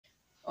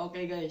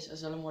Oke guys,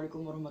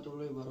 assalamualaikum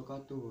warahmatullahi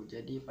wabarakatuh.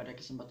 Jadi pada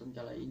kesempatan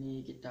kali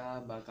ini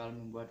kita bakal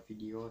membuat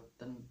video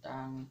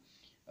tentang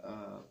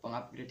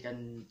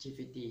pengupgradean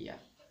CVT ya.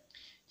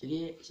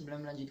 Jadi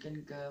sebelum melanjutkan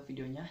ke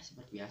videonya,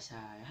 seperti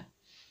biasa ya,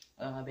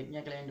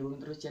 baiknya kalian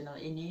dukung terus channel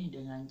ini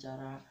dengan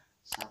cara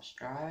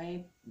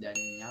subscribe dan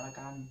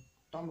nyalakan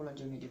tombol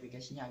lonceng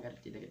notifikasinya agar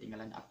tidak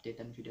ketinggalan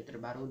updatean video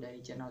terbaru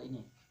dari channel ini.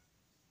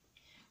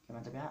 Oke,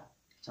 mantap ya,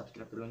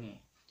 subscribe dulu nih.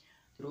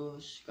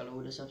 Terus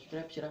kalau udah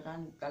subscribe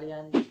silahkan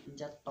kalian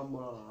pencet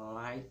tombol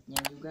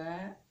like-nya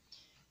juga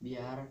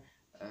biar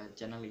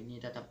channel ini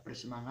tetap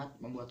bersemangat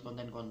membuat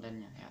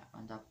konten-kontennya ya.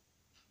 Mantap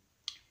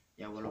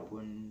ya,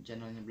 walaupun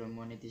channelnya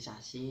belum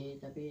monetisasi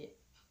tapi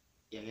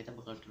ya kita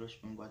bakal terus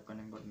membuat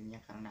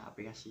konten-kontennya karena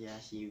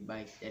apresiasi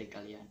baik dari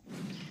kalian.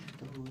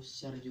 Terus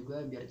share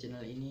juga biar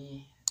channel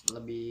ini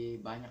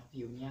lebih banyak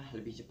view-nya,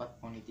 lebih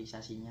cepat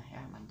monetisasinya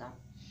ya. Mantap.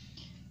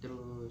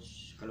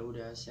 Terus kalau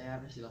udah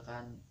share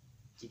silakan,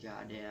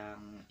 jika ada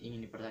yang ingin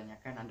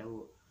dipertanyakan,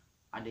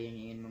 ada yang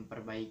ingin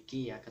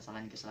memperbaiki ya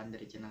kesalahan-kesalahan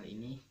dari channel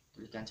ini,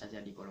 tuliskan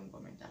saja di kolom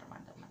komentar.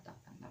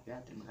 Mantap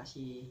ya, terima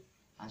kasih.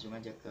 Langsung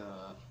aja ke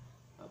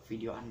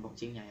video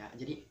unboxingnya ya.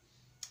 Jadi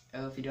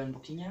video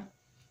unboxingnya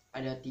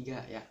ada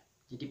 3 ya.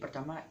 Jadi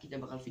pertama kita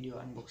bakal video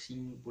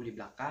unboxing puli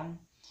belakang,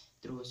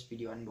 terus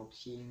video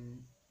unboxing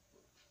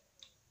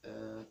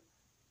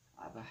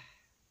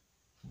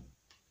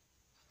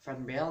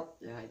fan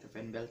belt ya, itu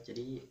fan belt.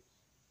 Jadi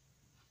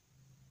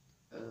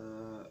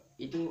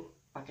itu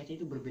paketnya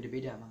itu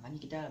berbeda-beda, makanya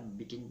kita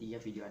bikin 3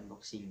 video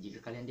unboxing.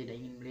 Jika kalian tidak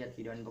ingin melihat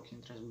video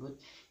unboxing tersebut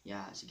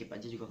ya skip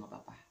aja juga nggak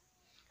apa-apa,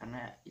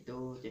 karena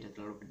itu tidak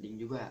terlalu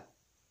penting juga.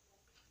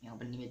 Yang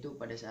penting itu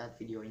pada saat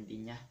video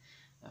intinya,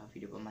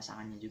 video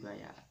pemasangannya juga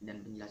ya,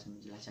 dan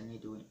penjelasannya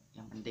itu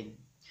yang penting.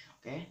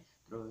 Oke,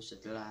 terus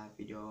setelah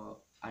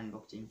video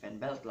unboxing fan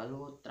belt,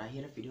 lalu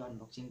terakhir video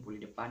unboxing puli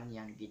depan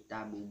yang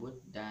kita bubut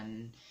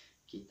dan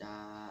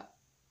kita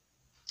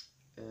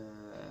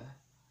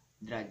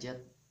derajat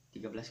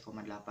 13,8,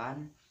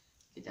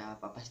 kita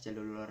papas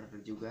jalur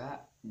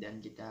juga, dan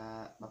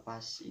kita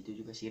papas itu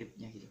juga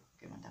siripnya gitu.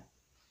 Oke, mantap.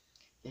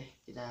 Oke,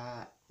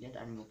 kita lihat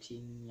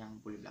unboxing yang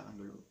puli belakang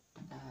dulu.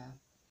 Mantap.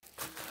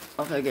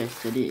 Oke guys,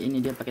 jadi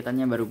ini dia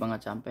paketannya baru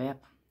banget sampai ya.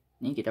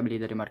 Ini kita beli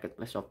dari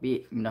marketplace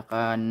Shopee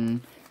menggunakan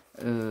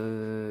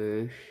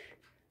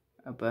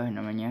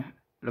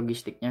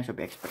logistiknya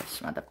Shopee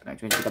Express. Mantap,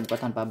 langsung kita buka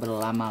tanpa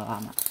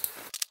berlama-lama.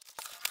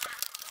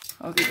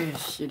 Oke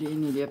guys, jadi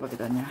ini dia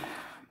paketannya.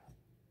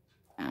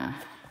 Nah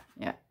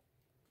ya,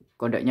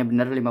 kodenya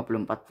benar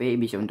 54P,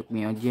 bisa untuk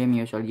Mio J,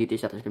 Mio Sol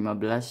GT 115,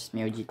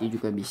 Mio GT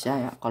juga bisa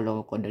ya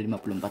kalau kode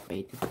 54P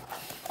itu.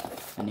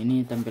 Dan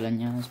ini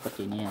tampilannya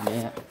seperti ini, ada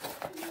ya,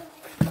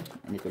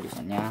 ini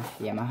tulisannya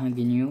Yamaha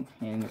Genyu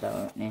yang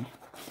kita nih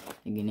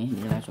gini.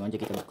 Ini langsung aja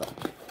kita buka.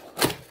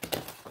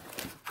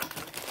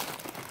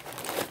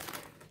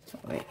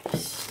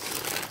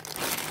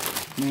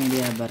 Ini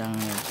dia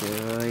barangnya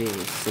cuy,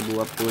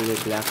 sebuah puli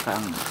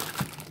belakang.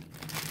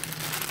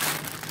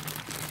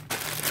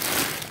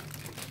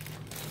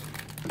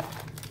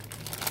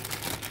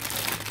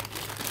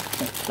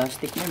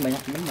 Plastiknya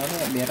banyak bener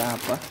ya, biar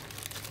apa?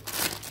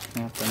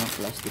 Nah, banyak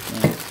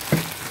plastiknya.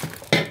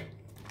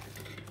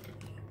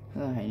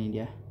 Wah, ini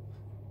dia.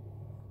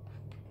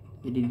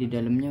 Jadi di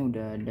dalamnya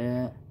udah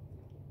ada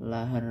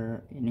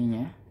lahar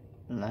ininya,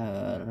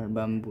 lahar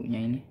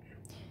bambunya ini.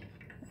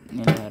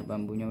 Ini lahar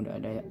bambunya udah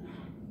ada ya.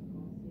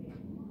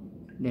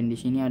 Dan di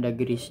sini ada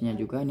grisnya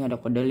juga. Ini ada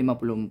kode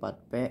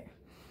 54P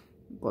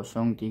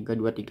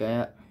 0323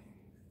 ya.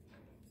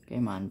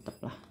 Oke, mantap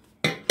lah.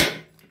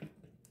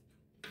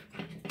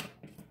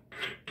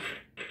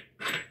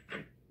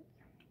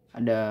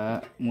 Ada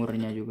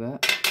murnya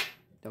juga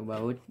atau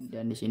baut,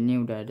 dan di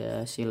sini udah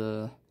ada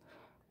seal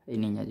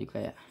ininya juga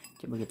ya.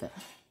 Coba kita.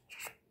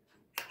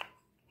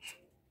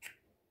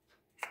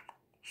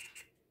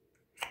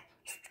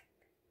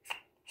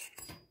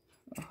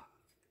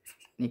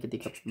 Ini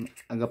ketika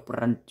agak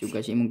peran juga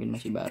sih, mungkin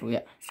masih baru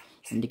ya.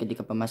 Nanti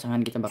ketika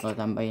pemasangan kita bakal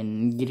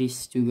tambahin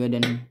grease juga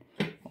dan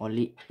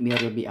oli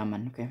biar lebih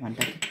aman. Oke,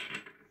 mantap.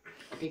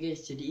 Oke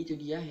guys, jadi itu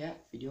dia ya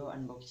video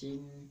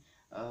unboxing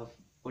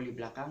puli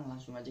belakang.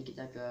 Langsung aja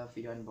kita ke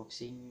video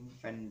unboxing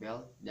fan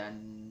belt dan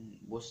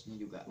bosnya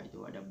juga.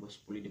 Itu ada bos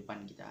puli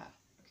depan kita.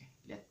 Oke,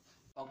 lihat.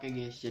 Oke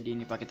guys, jadi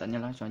ini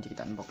paketannya, langsung aja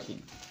kita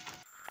unboxing.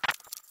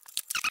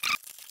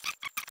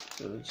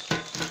 Terus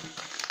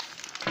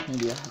ini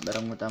dia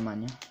barang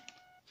utamanya,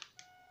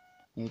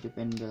 yaitu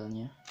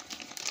penbelnya.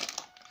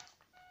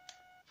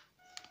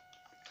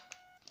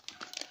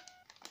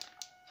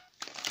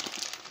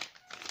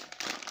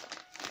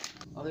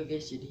 Oke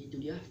guys, jadi itu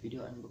dia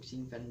video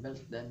unboxing fan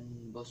belt dan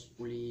bos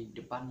puli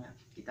depannya.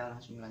 Kita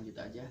langsung lanjut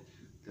aja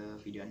ke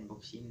video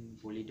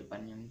unboxing puli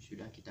depan yang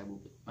sudah kita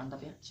bubut.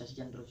 Mantap ya,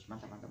 saksikan terus.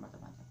 Mantap.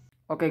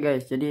 Oke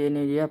guys, jadi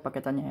ini dia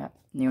paketannya ya.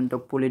 Ini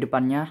untuk puli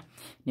depannya.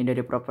 Ini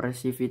dari proper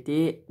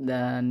CVT,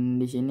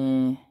 dan di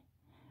sini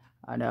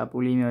ada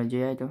puli Mio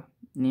J itu.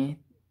 Ini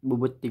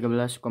bubut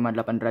 13,8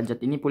 derajat.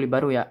 Ini puli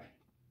baru ya.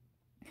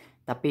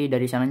 Tapi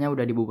dari sananya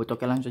udah dibubut.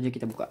 Oke, langsung aja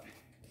kita buka.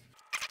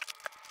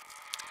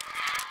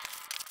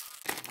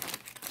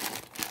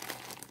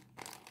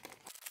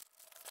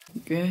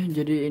 Oke,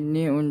 jadi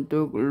ini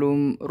untuk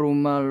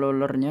rumah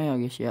rollernya ya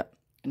guys ya.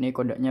 Ini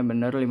kodenya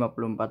bener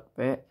 54P.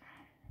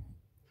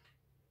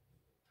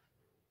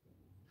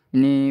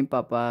 Ini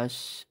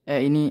papas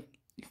ini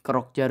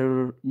krok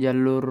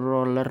jalur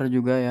roller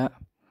juga ya.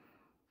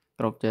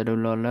 Krok jalur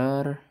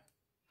roller.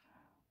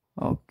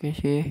 Oke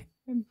sih.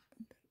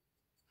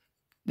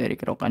 Dari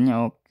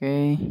kerokannya oke.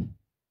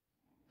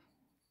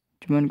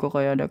 Cuman kok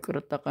kayak ada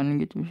keretakan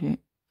gitu sih.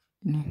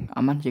 Ini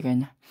aman sih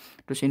kayaknya.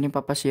 Terus ini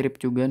papas sirip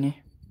juga nih.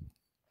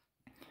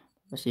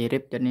 Papas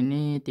sirip dan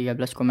ini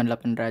 13,8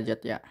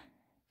 derajat ya.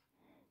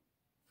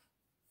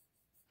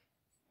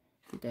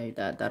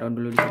 Kita taruh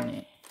dulu di sini.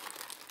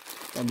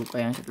 Kita buka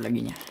yang satu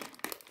laginya.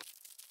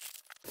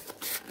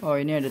 Oh,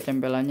 ini ada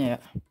tempelannya ya.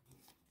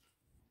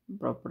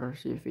 Proper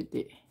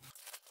CVT.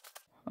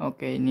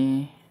 Oke,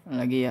 ini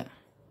lagi ya.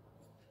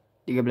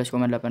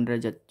 13,8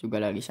 derajat juga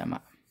lagi sama.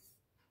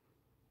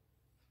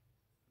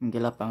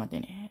 Gelap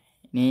banget ini.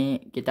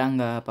 Ini kita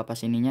nggak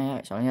papas ininya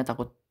ya, soalnya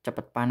takut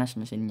cepet panas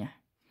mesinnya.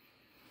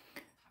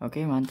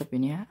 Oke, mantep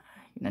ini ya.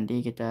 Nanti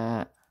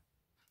kita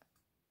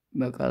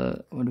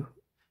bakal, waduh,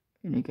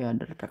 ini kayak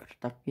ada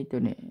retak-retak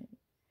gitu nih.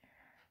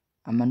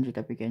 Aman sih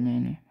tapi kayaknya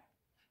ini.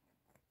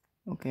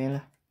 Oke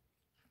lah.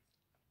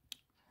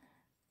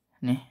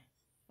 Nih.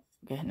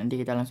 Oke,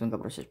 nanti kita langsung ke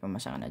proses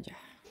pemasangan aja.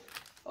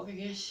 Oke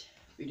guys,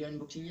 video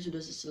unboxingnya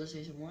sudah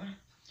selesai semua.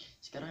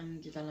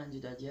 Sekarang kita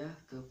lanjut aja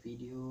ke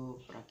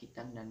video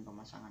perakitan dan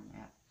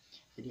pemasangannya.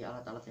 Jadi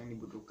alat-alat yang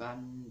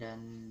dibutuhkan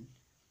dan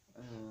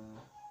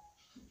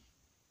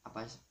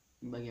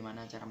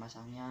bagaimana cara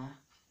masangnya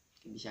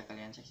bisa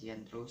kalian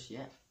saksikan terus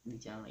ya di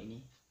channel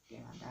ini.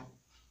 Oke, mantap.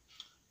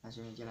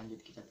 Langsung aja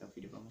lanjut kita ke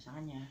video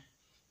pemasangannya.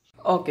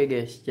 Oke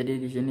guys, jadi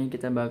di sini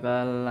kita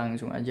bakal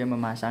langsung aja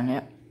memasang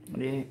ya.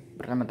 Jadi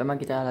pertama-tama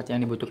kita alat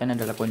yang dibutuhkan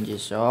adalah kunci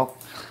sok.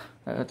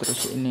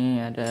 Terus ini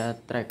ada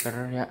tracker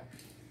ya.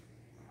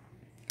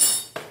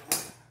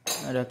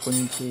 Ada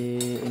kunci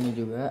ini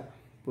juga,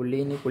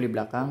 puli, ini puli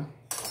belakang.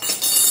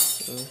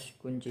 Terus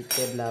kunci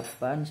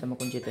T8 sama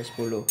kunci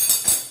T10.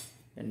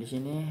 Dan di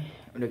sini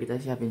udah kita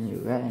siapin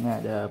juga.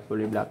 Ini ada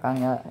puli belakang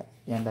ya,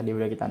 yang tadi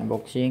udah kita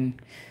unboxing.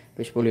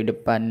 Terus puli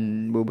depan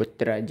bobot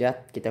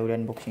derajat kita udah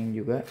unboxing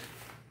juga.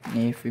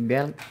 Ini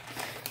V-belt.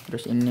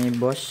 Terus ini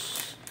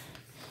bos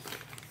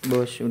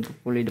untuk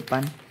puli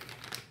depan.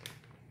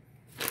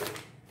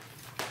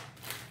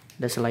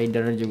 Ada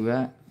slider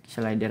juga,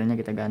 slidernya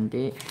kita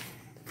ganti.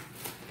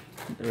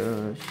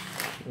 Terus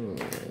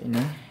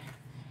ini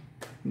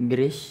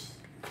grease,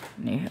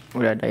 ini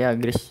udah ada ya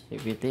grease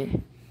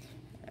CVT.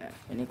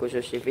 Ini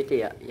khusus CVT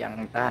ya,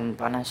 yang tahan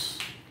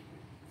panas.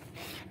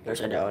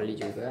 Terus ada oli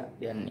juga,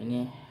 dan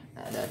ini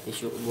ada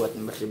tisu buat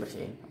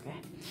bersih-bersihin. Oke,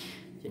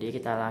 jadi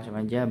kita langsung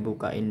aja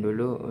bukain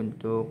dulu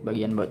untuk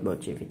bagian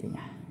baut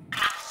CVT-nya.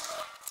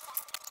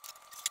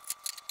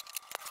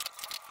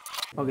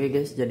 Oke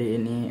guys, jadi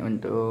ini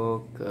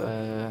untuk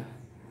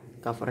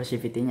cover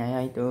CVT-nya ya,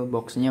 itu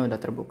boxnya udah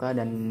terbuka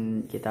dan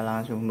kita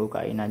langsung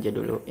bukain aja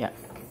dulu ya.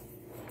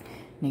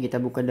 Ini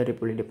kita buka dari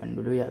puli depan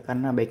dulu ya,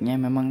 karena baiknya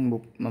memang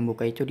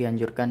membuka itu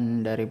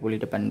dianjurkan dari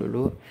puli depan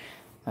dulu.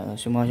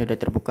 Semua sudah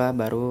terbuka,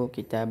 baru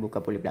kita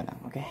buka puli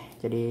belakang. Oke,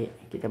 jadi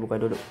kita buka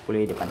dulu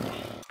puli depannya.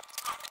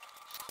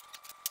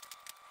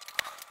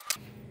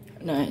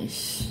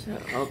 Nice.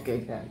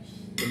 Oke guys,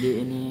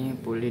 jadi ini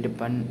puli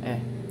depan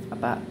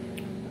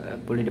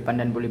puli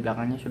depan dan puli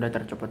belakangnya sudah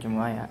tercopot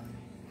semua ya.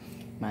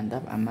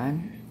 Mantap,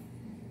 aman.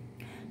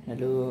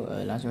 Lalu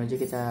langsung aja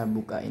kita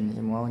bukain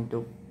semua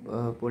untuk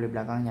puli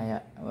belakangnya ya.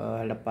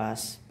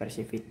 Lepas per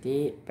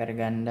CVT, per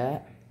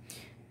ganda,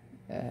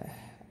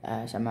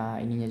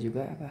 sama ininya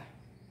juga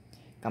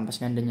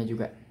kampas gandanya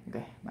juga.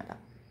 Oke, mantap.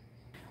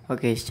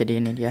 Oke, jadi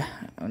ini dia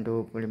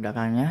untuk puli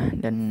belakangnya,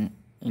 dan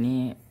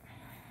ini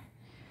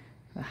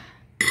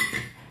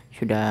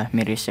sudah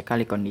miris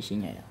sekali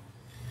kondisinya ya.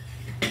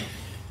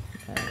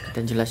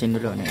 Kita jelasin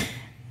dulu nih.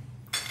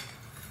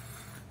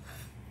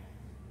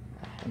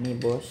 Ini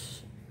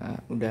bos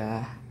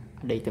udah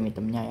ada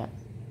item-itemnya ya,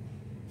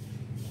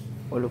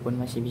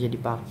 walaupun masih bisa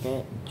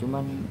dipakai,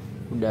 cuman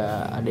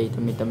udah ada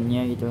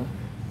item-itemnya gitu.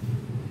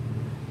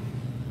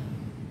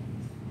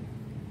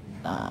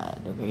 Nah,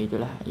 kayak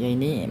gitulah ya.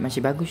 Ini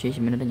masih bagus sih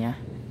sebenarnya,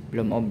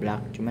 belum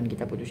oblak, cuman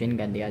kita putusin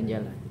ganti aja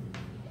lah.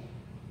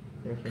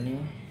 Terus ini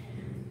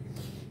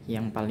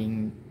yang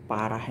paling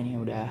parah,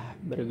 ini udah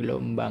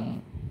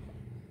bergelombang.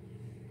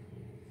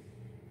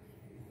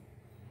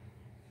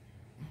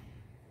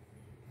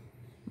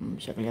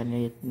 Bisa kalian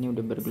lihat, ini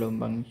udah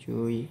bergelombang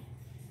cuy.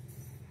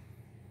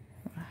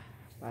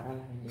 Parah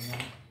lah intinya.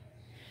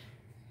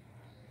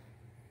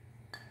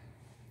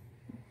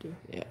 Tuh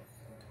ya.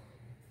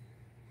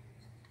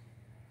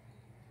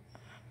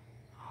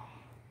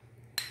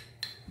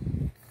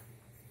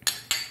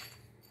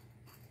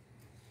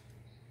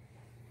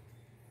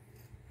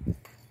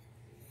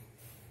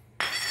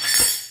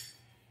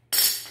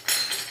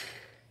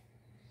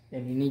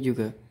 Dan ini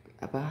juga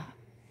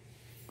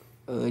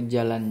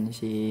jalan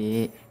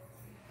si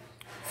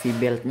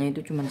V-beltnya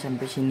itu cuman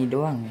sampai sini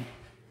doang ya,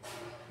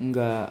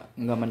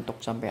 nggak mentok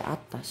sampai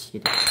atas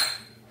gitu.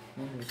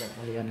 Ini bisa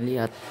kalian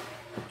lihat,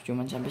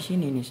 cuman sampai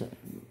sini nih,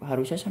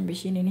 harusnya sampai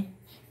sini nih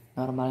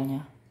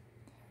normalnya,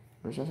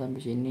 harusnya sampai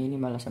sini, ini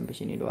malah sampai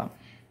sini doang.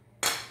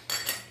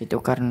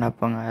 Itu karena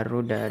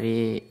pengaruh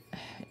dari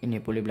ini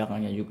puli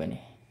belakangnya juga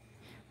nih,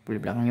 puli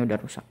belakangnya udah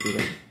rusak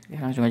juga.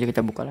 Ya, langsung aja kita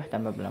buka lah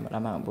tanpa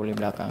berlama-lama puli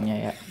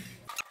belakangnya ya.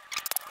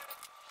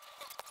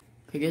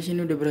 Oke guys,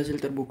 ini udah berhasil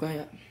terbuka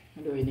ya.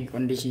 Aduh, ini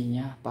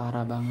kondisinya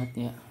parah banget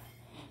ya,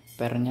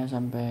 pernya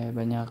sampai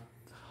banyak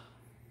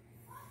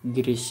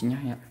girisnya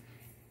ya.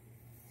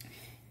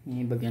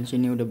 Ini bagian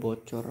sini udah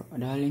bocor,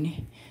 padahal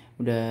ini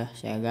udah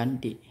saya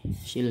ganti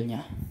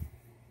sealnya,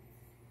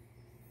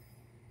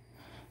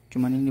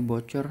 cuman ini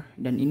bocor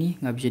dan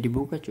ini nggak bisa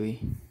dibuka cuy.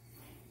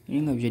 Ini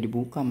nggak bisa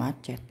dibuka,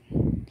 macet.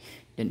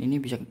 Dan ini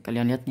bisa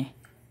kalian lihat nih,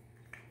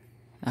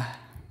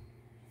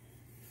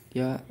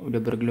 dia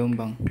udah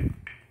bergelombang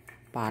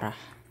parah.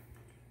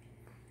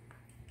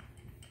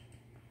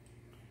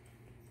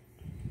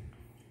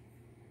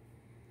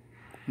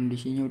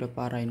 Kondisinya udah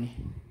parah ini,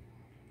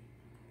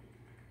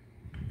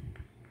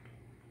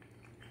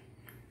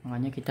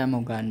 makanya kita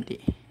mau ganti.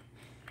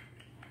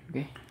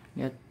 Oke,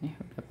 lihat nih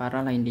udah parah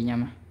lah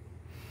intinya mah.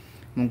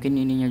 Mungkin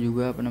ininya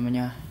juga apa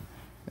namanya,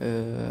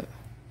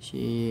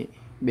 si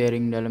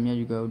bearing dalamnya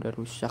juga udah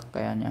rusak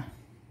kayaknya,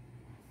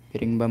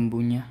 bearing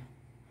bambunya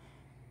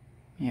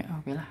ya.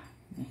 Oke lah,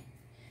 nih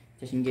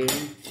kita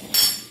singkirin.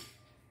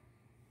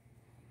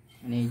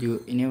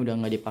 Ini udah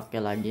nggak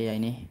dipakai lagi ya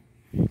ini.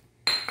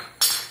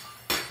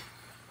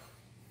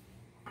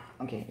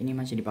 Oke, ini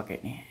masih dipakai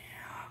nih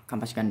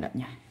kampas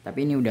gandanya,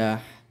 tapi ini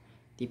udah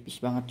tipis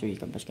banget cuy,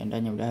 kampas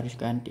gandanya udah harus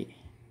ganti.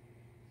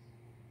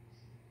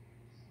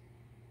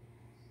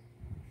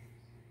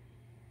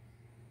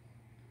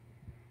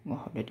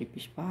 Wah, udah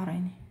tipis parah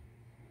ini,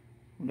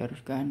 udah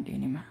harus ganti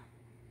ini mah.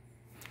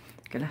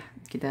 Oke lah,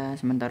 kita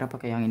sementara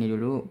pakai yang ini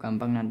dulu,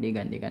 gampang nanti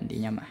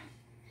ganti-gantinya mah.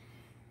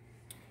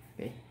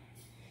 Oke,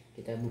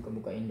 kita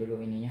buka-bukain dulu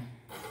ininya.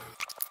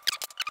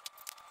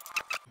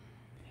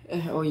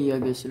 Oh iya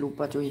guys,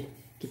 lupa cuy,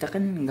 kita kan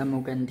nggak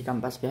mau ganti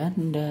kampas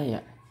ganda ya,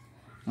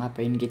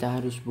 ngapain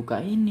kita harus buka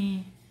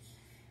ini.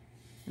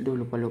 Aduh,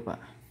 lupa.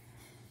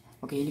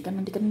 Oke, ini kan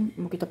nanti kan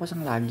mau kita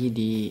pasang lagi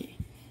di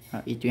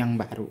itu yang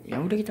baru,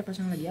 ya udah kita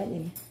pasang lagi aja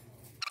nih.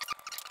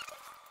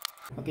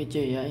 Oke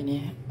cuy ya,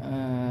 ini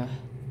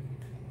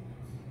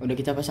udah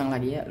kita pasang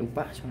lagi ya,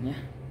 lupa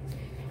soalnya.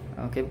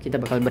 Oke, kita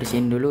bakal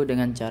bersihin dulu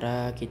dengan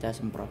cara kita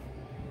semprot.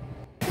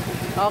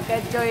 Oke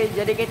cuy,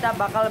 jadi kita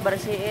bakal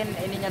bersihin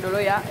ininya dulu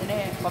ya.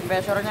 Ini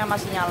kompresornya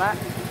masih nyala,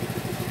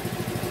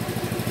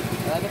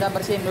 kita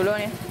bersihin dulu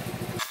nih.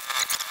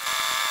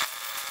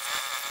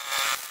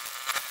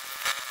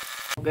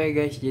 Oke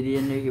guys,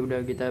 jadi ini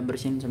udah kita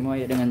bersihin semua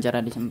ya dengan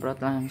cara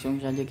disemprot.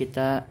 Langsung saja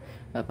kita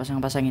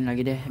pasang-pasangin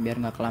lagi deh biar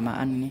nggak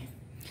kelamaan nih.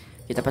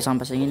 Kita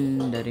pasang-pasangin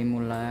dari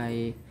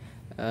mulai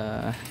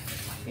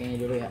ini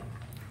dulu ya,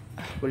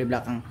 puli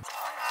belakang.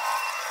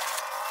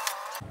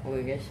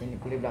 Oke guys, ini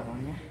puli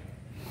belakangnya.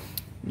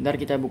 Bentar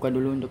kita buka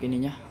dulu untuk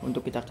ininya,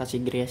 untuk kita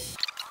kasih grease.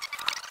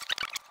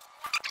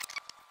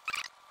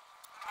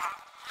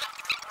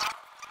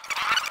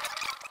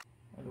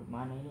 Aduh,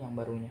 mana ini yang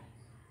barunya?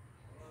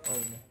 Oh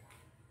ini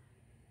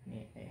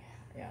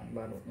yang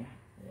barunya,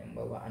 yang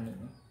bawaan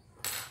ini.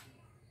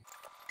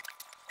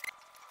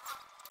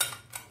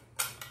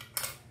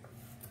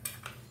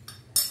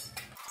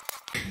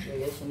 Oke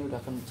guys, ini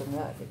udah kenceng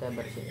ya, kita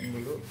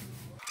bersihin dulu.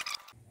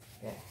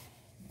 Oke,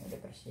 udah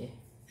bersih.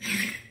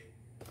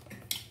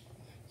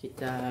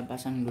 Kita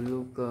pasang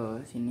dulu ke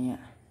sini ya.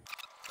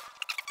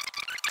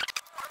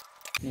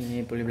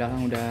 Nih puli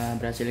belakang udah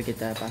berhasil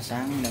kita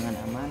pasang dengan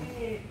aman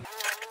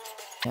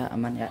ya,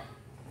 aman ya.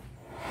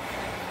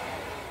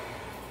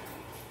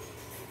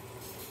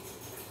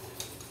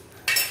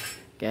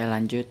 Oke,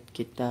 lanjut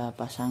kita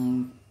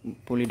pasang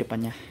puli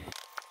depannya.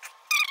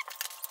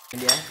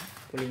 Ini dia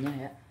pulinya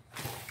ya,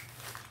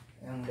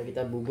 yang udah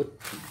kita bubut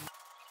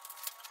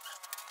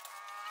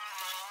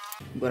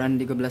ukuran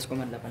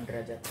 13,8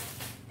 derajat.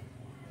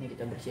 Ini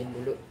kita bersihin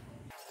dulu.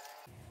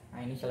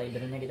 Nah, ini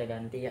slidernya kita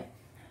ganti ya.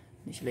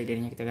 Ini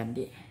slidernya kita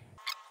ganti.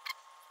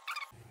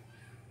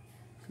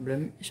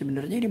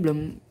 Sebenarnya ini belum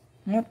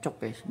ngocok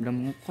guys,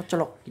 belum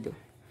kocolok gitu.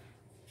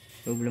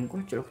 Belum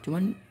kocolok,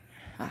 cuman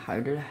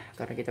udahlah,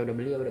 karena kita udah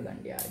beli ya udah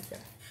ganti aja.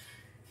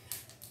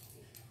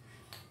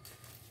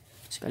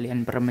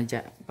 Sekalian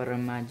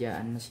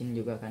peremajaan mesin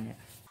juga kan ya.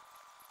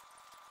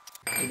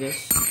 Oke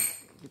guys,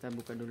 kita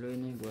buka dulu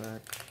ini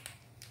buat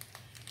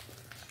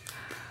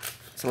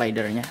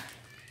slidernya.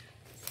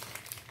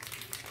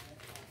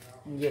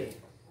 Anjir,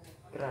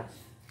 keras.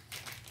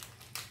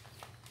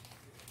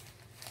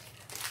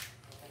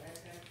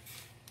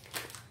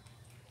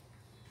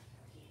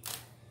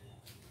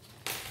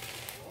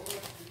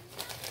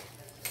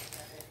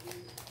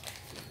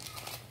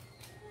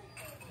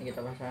 Ini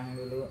kita pasang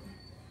dulu.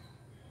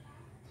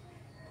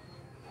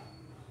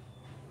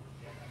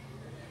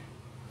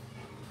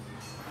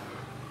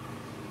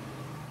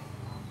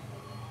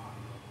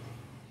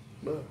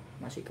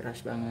 Masih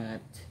keras banget,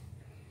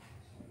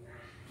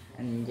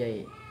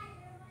 anjay.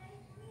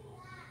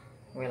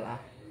 well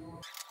ah.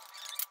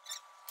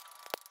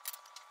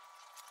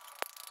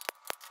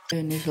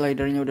 Ini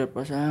slidernya udah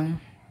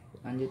pasang,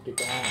 lanjut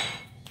kita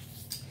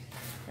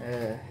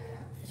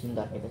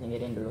sebentar kita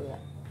singkirin dulu ya.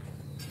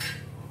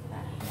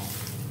 Nah,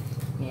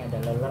 ini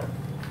ada leler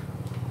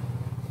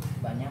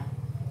banyak,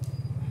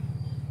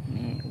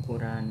 ini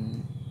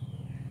ukuran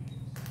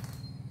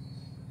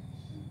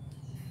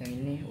yang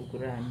ini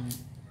ukuran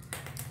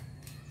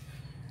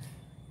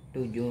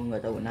 7, nggak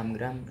tahu 6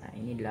 gram. Nah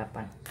ini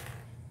 8,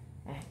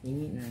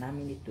 ini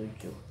 6, ini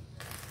 7.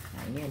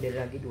 Nah ini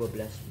ada lagi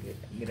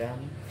 12 gram,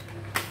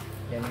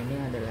 dan ini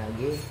ada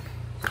lagi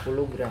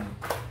 10 gram.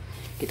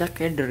 Kita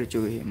keder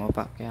cuy, mau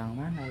pakai yang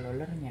mana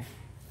lolernya?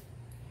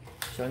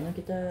 Soalnya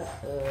kita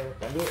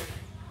tadi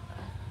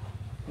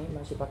ini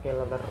masih pakai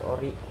loler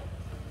ori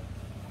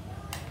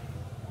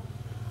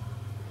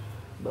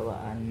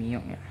bawaan Mio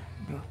ya.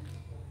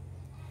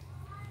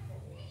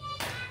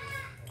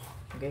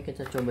 Oke,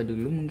 kita coba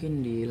dulu mungkin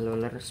di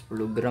loler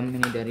 10 gram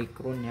ini dari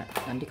Crown ya.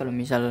 Nanti kalau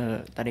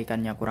misal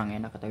tarikannya kurang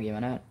enak atau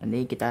gimana,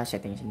 nanti kita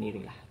setting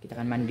sendiri lah. Kita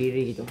kan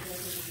mandiri gitu.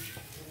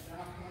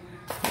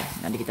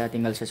 Nanti kita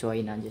tinggal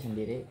sesuaiin aja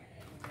sendiri.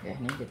 Ya,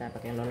 ini kita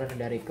pakai loler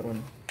dari Crown.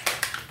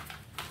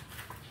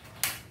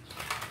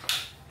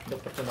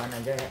 Untuk percobaan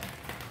aja ya.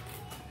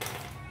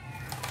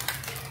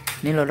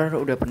 Ini loler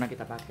udah pernah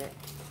kita pakai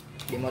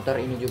di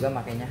motor ini juga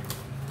makanya.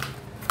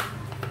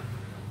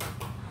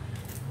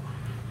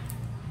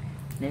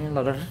 Ini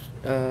loler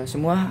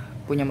semua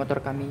punya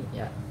motor kami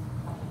ya,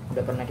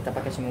 udah pernah kita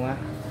pakai semua.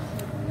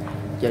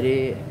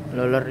 Jadi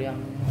loler yang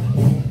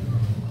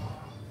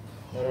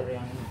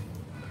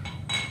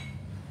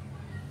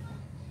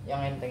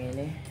enteng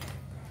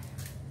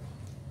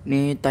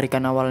ini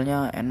tarikan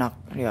awalnya enak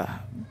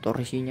ya,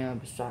 torsinya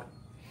besar,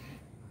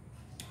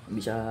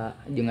 bisa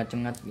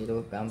jengat-jengat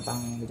gitu,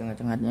 gampang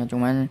jengat-jengatnya.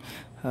 Cuman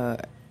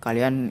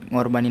kalian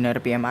ngorbanin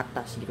RPM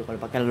atas gitu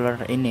kalau pakai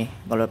loler ini,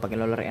 kalau pakai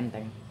loler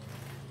enteng.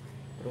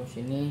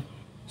 Terus ini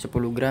 10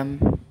 gram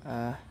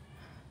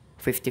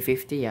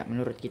 50-50 ya,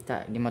 menurut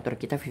kita di motor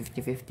kita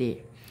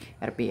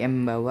 50-50.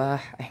 RPM bawah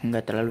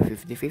enggak terlalu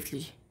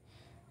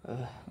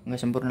 50-50,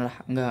 enggak sempurna lah,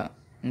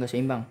 enggak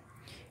seimbang.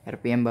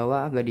 RPM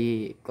bawah agak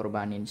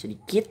dikorbanin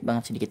sedikit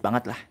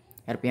banget lah.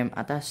 RPM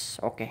atas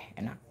oke,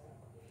 enak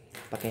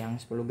pakai yang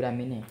 10 gram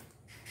ini.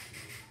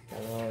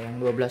 Kalau yang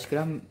 12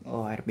 gram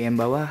RPM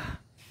bawah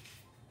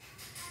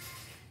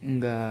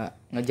enggak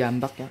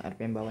ngejambak ya,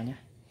 RPM bawahnya.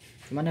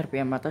 Cuman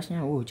RPM atasnya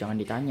jangan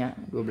ditanya,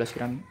 12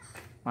 gram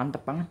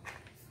mantep banget.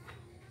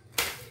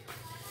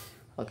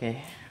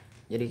 Oke,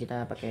 jadi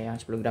kita pakai yang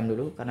 10 gram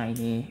dulu karena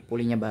ini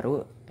pulinya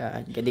baru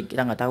ya, jadi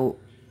kita nggak tahu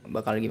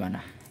bakal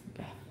gimana.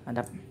 Oke,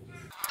 mantap.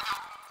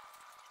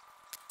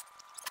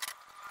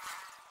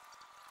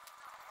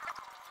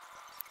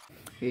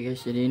 Oke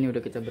guys, jadi ini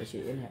udah kita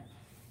bersihin ya.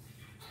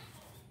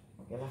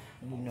 Oke lah,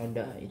 ini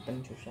noda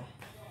hitam susah,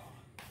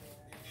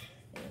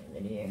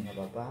 jadi nggak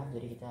apa-apa.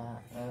 Jadi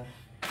kita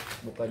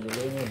buka dulu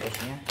ini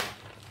bosnya.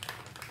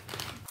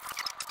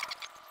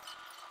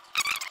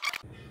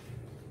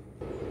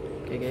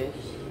 Oke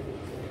guys,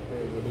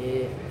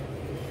 jadi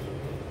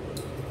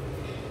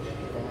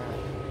kita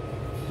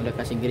udah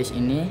kasih garis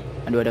ini.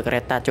 Aduh, ada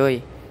kereta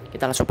coy,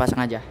 kita langsung pasang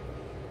aja.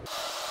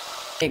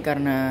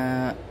 Karena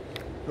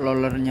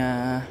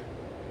rollernya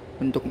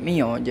untuk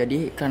Mio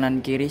jadi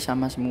kanan kiri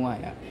sama semua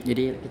ya,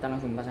 jadi kita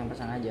langsung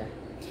pasang-pasang aja.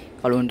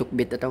 Kalau untuk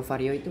beat atau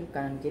vario itu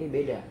kanan kiri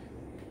beda,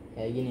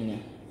 kayak gini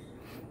nih.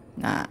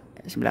 Nah,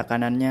 sebelah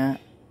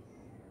kanannya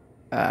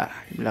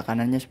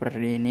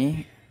seperti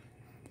ini.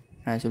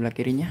 Nah, sebelah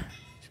kirinya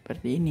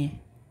seperti ini.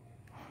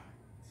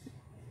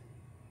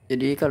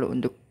 Jadi kalau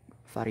untuk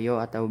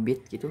vario atau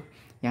beat gitu,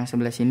 yang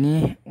sebelah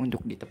sini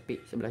untuk di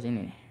tepi sebelah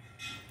sini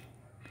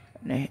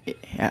nih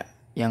ya,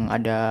 yang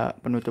ada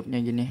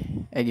penutupnya gini,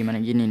 gimana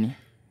gini nih.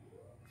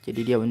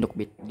 Jadi dia untuk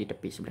beat di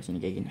tepi sebelah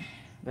sini kayak gini.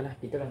 Udah lah,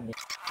 gitu lah.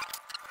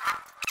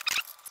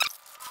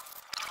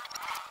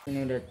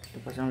 Ini udah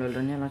terpasang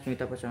lolernya, langsung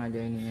kita pasang aja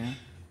ininya.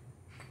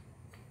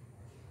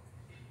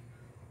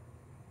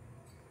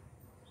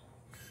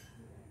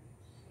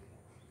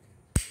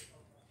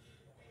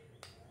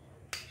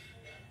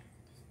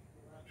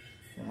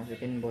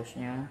 Masukin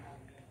bosnya.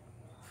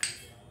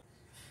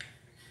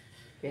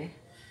 Oke,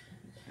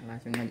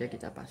 langsung aja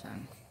kita pasang.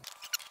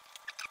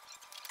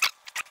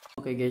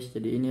 Oke guys,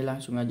 jadi ini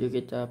langsung aja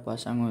kita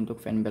pasang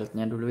untuk fan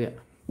beltnya dulu ya.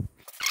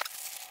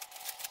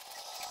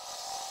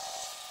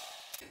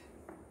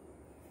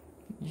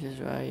 Ini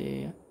sesuai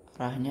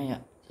arahnya ya,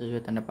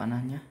 sesuai tanda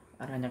panahnya,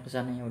 arahnya ke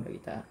sana ya, udah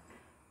kita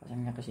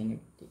pasangnya ke sini.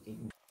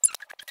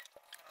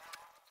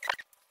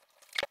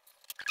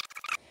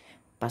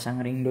 Pasang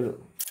ring dulu.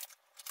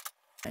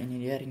 Nah,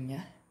 ini dia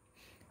ringnya.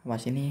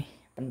 Awas, ini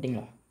penting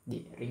loh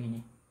di ring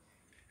ini.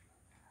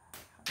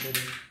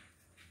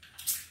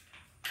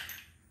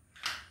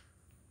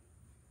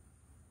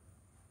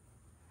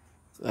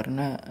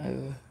 Karena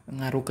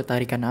ngaruh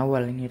ketarikan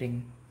awal ini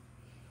ring.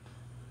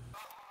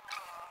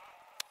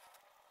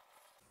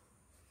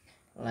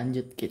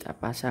 Lanjut kita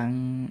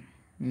pasang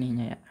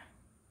ininya ya.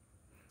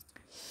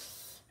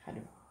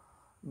 Aduh,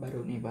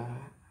 Baru nih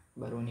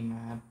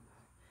maaf.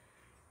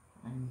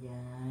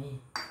 Anjay,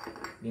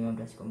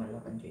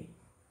 15,8 cuy.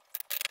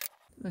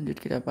 Lanjut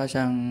kita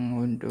pasang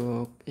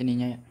untuk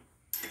ininya ya.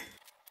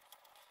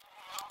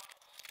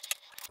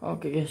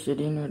 Oke guys,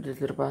 jadi ini udah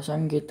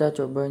terpasang, kita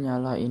coba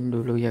nyalain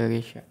dulu ya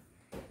guys ya.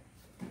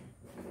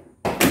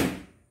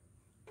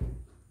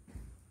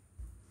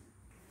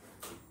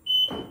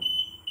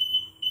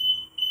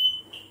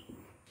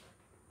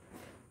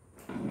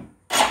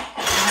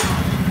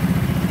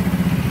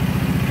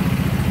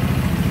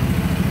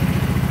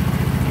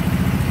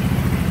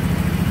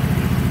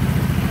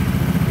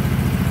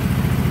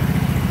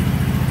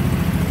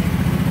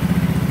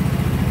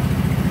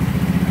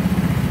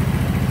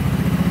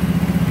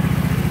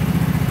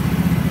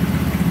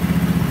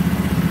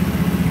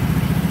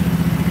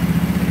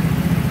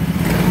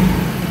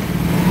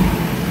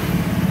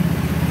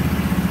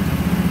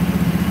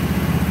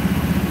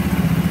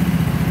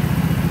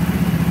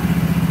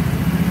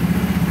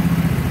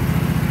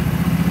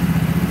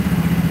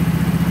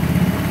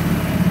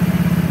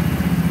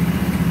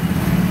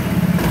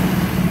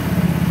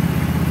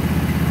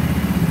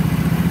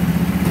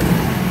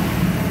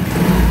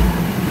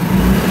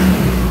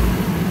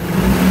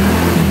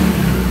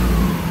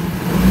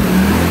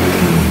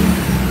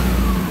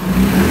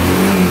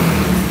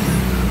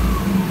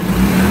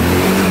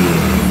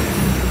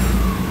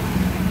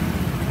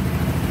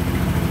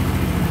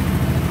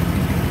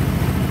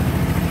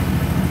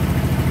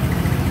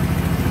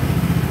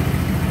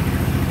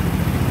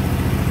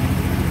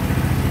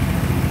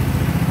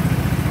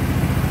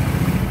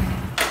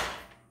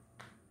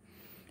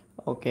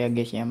 Oke ya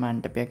guys ya,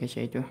 mantep ya guys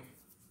ya itu.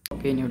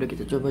 Oke, ini udah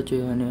kita coba cuy,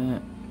 ini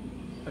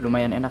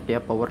lumayan enak ya,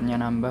 powernya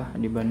nambah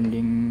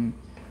dibanding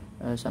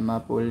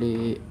sama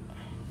PULLY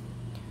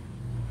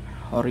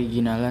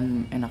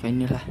originalan. Enak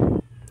inilah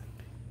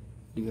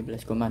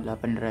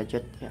 13,8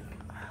 derajat ya,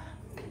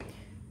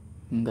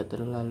 nggak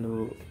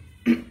terlalu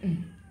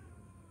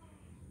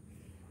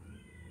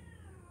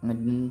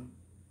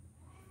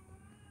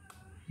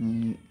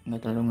nggak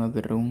terlalu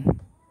ngegerung,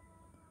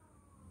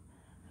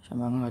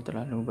 sama nggak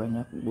terlalu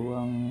banyak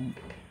buang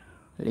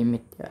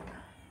limit ya,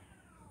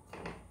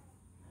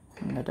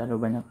 nggak terlalu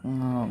banyak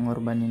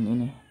ngorbanin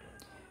ini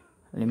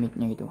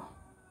limitnya gitu,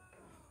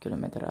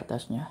 kilometer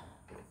atasnya.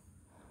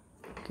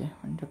 Oke,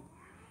 mantap.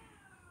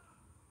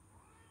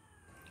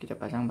 Kita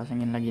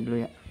pasangin lagi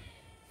dulu ya.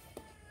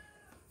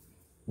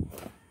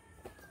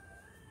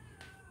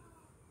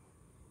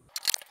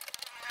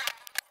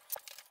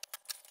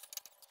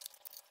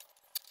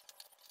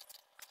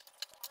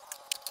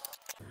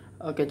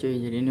 Oke cuy,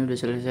 jadi ini udah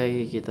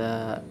selesai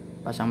kita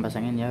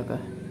pasangin ya,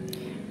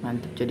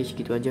 mantap. Jadi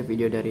segitu aja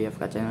video dari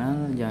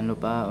VKchanel. Jangan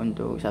lupa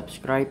untuk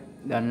subscribe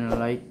dan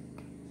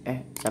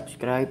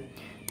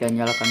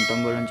nyalakan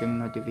tombol lonceng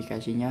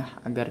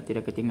notifikasinya agar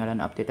tidak ketinggalan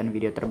updatean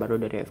video terbaru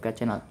dari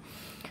VKchanel.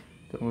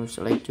 Terus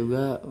like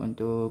juga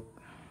untuk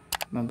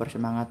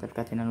mempersemangat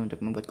VKchanel untuk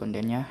membuat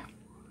kontennya.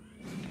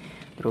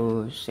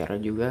 Terus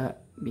share juga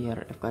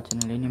biar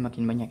VKchanel ini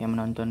makin banyak yang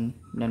menonton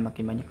dan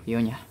makin banyak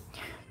videonya.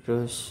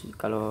 Terus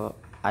kalau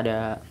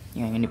ada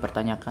yang ingin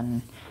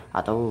dipertanyakan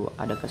atau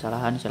ada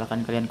kesalahan,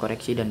 silahkan kalian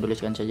koreksi dan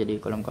tuliskan saja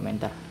di kolom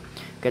komentar.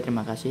 Oke,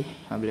 terima kasih.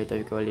 Wabillahi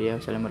taufiq wal hidayah.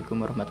 Wassalamualaikum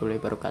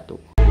warahmatullahi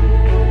wabarakatuh.